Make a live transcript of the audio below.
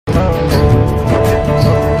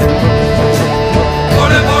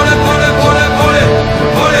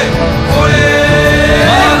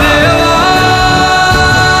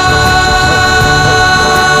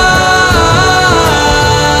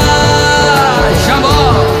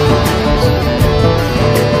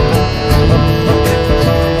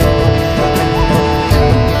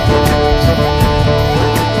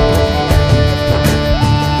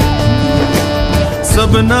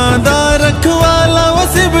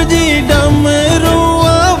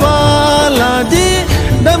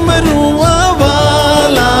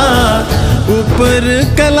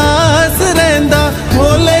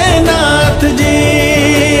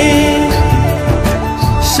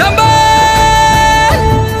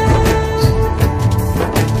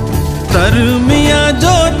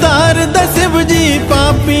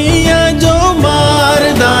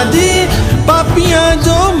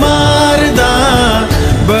जो मारदा,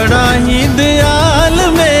 बड़ा ही दयाल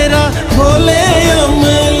मेरा भोले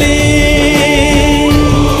अमली।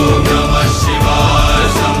 ओम नमः शिवाय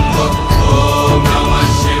शंभो, ओम नमः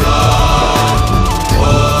शिवाय,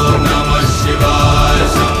 ओम नमः शिवाय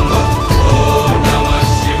शंभो, ओम नमः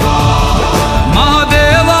शिवाय।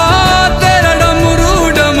 महादेवा तेरा डमरू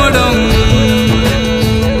डम डम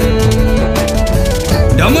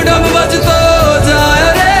डम डम बजतो जाए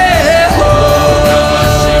रे हो। ओम नमः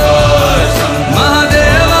शिवाय शंभो,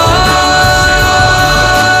 महादेवा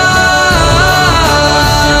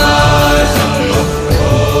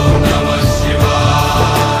ओम नमः शिवाय।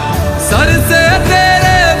 सर से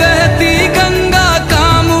तेरे बहती गंगा,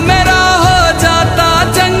 काम मेरा हो जाता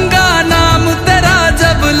चंगा, नाम तेरा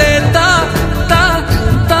जब लेता ता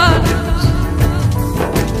ता।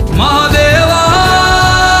 महादेवा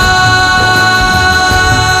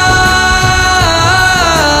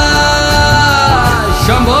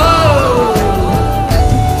शंभो,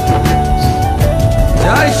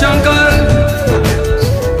 जय शंकर।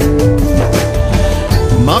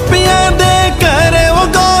 मापिया दे करे वो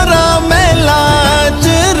गौरा मेला च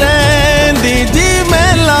रैंदी जी,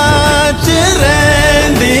 मेला च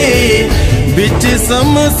रैंदी, बिच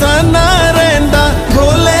समसाना रैंदा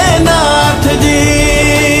भोलेनाथ जी।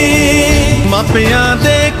 मापिया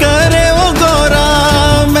दे करे वो गौरा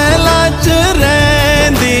मेला च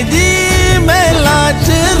रैंदी जी, मेला च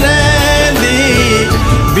रैंदी,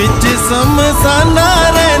 बिच समसाना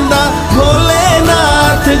रैंदा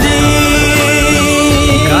भोलेनाथ जी।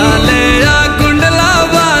 काले या कुंडला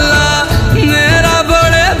वाला मेरा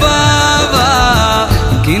बड़े बाबा,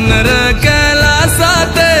 किन्नर कैलासा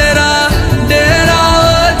तेरा डेरा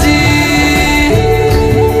हो जी।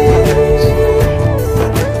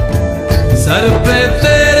 सर पे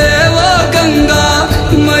तेरे वो गंगा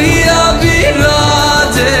मैया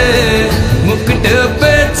विराजे, मुकुट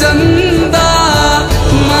पे चंदा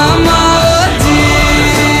मामा हो जी।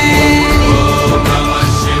 ओम नमः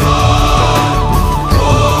शिवाय,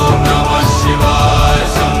 ओम नमः शिवाय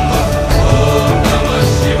शंभो, ओम नमः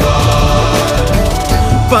शिवाय।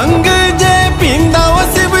 पंग जे पिंदा वो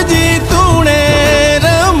शिव जी तूने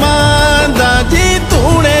रमांदा जी,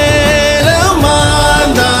 तूने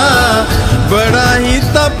रमांदा, बड़ा ही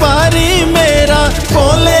तपारी मेरा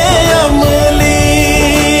भोले अमली।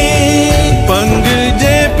 पंग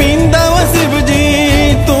जे पिंदा वो शिव जी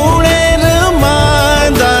तूने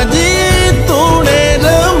रमांदा जी, तूने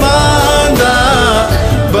रमांदा,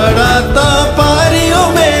 बड़ा तपारी ओ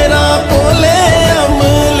मेरा भोले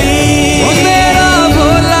अमली। ओ मेरा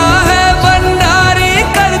भोला है भंडारी,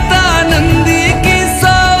 करता नंदी की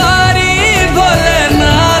सवारी,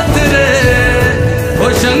 भोलेनाथ रे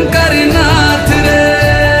ओ शंकर नाथ रे।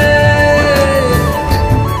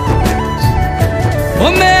 ओ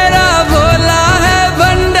मेरा भोला है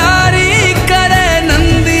भंडारी, करे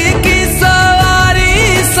नंदी की सवारी,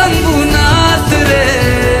 शंभुनाथ रे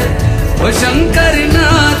ओ शंकर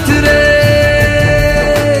नाथ रे।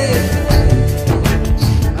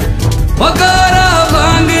 गौरा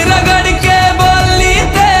भांग रगड़ के बोली,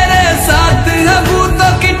 तेरे साथ है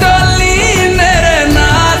भूतों की टोली, मेरे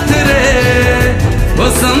नाथ रे वो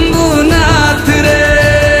शंभुनाथ रे।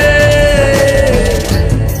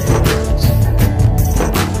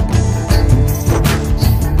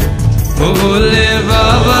 ओ भोले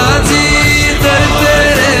बाबा जी दर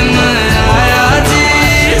तेरे मैं आया जी,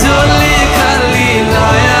 झोली खाली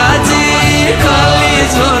लाया जी, खाली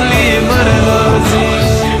झोली भर लो जी।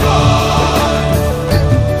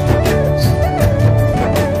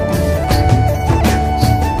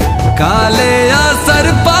 काले या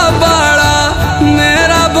सरपा बाड़ा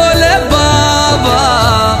मेरा भोले बाबा,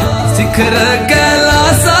 शिखर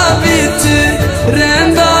कैलासा बिच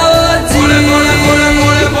रहंदा ओ जी। नर मारे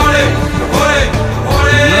मारे मारे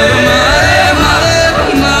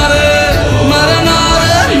मारे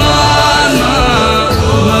नारे नाना,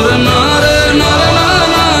 नर नारे नारे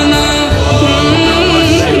नाना,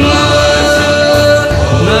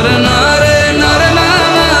 नर नारे नारे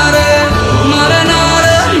नारे, नर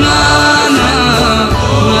नारे नाना,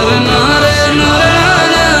 नर नारे नारे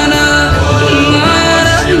नाना, नर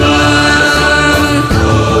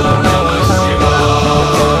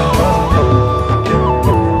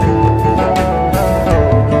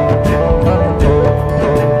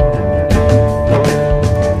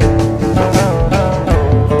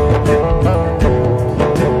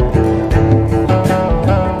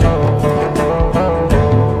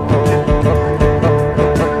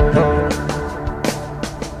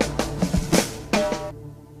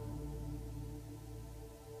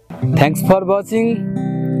थैंक्स फॉर वॉचिंग।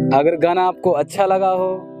 अगर गाना आपको अच्छा लगा हो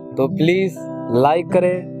तो प्लीज़ लाइक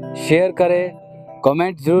करें, शेयर करें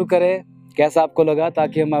कमेंट जरूर करें कैसा आपको लगा,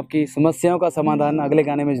 ताकि हम आपकी समस्याओं का समाधान अगले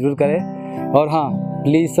गाने में जरूर करें। और हाँ,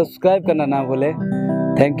 प्लीज़ सब्सक्राइब करना ना भूलें।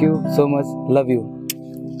 Thank you so much, love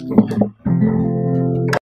you.